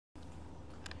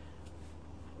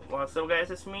What's up guys,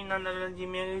 it's me Nandan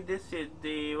Jimmy. This is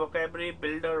the vocabulary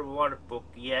builder workbook.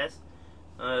 Yes,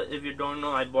 if you don't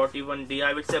know, I bought even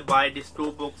I would say buy these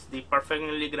two books, the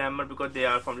perfectly grammar, because they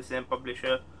are from the same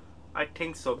publisher. I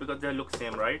think so because they look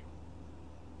same, right?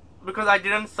 Because I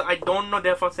don't know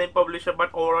they're from same publisher, but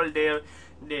overall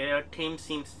their theme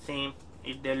seems same.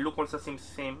 Their look also seems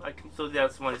same. I think so they are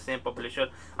from the same publisher.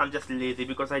 I'm just lazy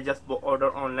because I just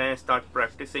order online and start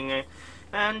practicing it.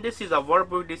 And this is a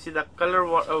workbook. This is a color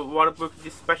workbook.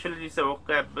 This especially is a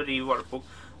vocabulary workbook.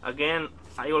 Again,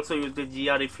 I also use the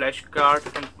GRE flashcard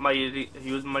and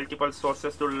use multiple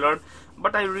sources to learn.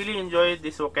 But I really enjoy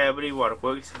this vocabulary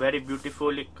workbook. It's very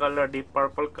beautifully colored. The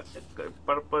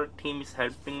purple theme is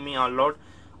helping me a lot.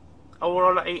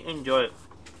 Overall, I enjoy it.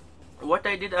 What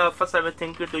I did first, I was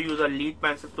thinking to use a lead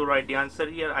pencil to write the answer.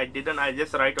 Here I didn't. I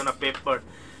just write on a paper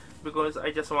because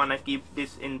I just wanna keep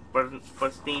this in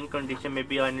pristine condition.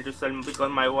 Maybe I need to sell,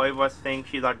 because my wife was saying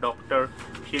she's a doctor.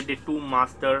 She did 2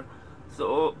 master,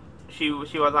 so she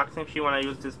was asking if she wanna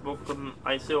use this book.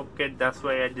 I say okay, that's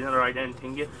why I didn't write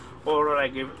anything here. Overall, I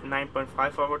give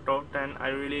 9.5 out of 10. I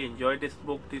really enjoyed this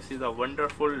book. This is a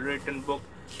wonderful written book.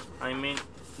 I mean,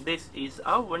 this is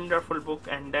a wonderful book.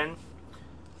 And then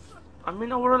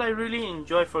overall I really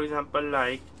enjoy, for example,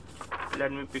 like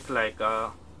let me pick like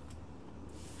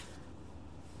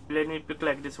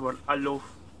this word: aloof,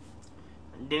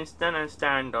 distant and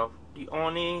standoff, the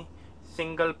only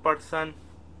single person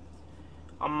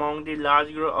among the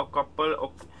large group or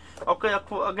couple. Okay,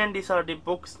 again, these are the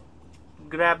books.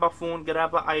 Grab a phone,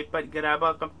 grab a iPad, grab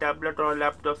a tablet or a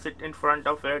laptop, sit in front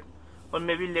of it, or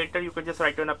maybe later you could just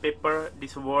write on a paper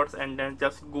these words and then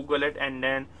just Google it and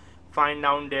then find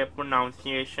out their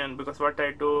pronunciation. Because what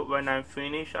I do when I'm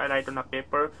finished, I write on a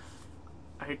paper.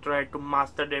 I try to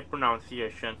master their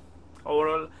pronunciation.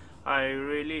 Overall, I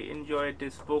really enjoyed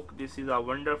this book. This is a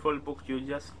wonderful book. You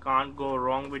just can't go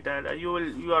wrong with it.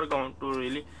 You are going to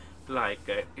really like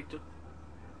it.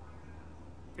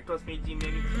 It was me,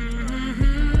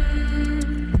 Jimmy.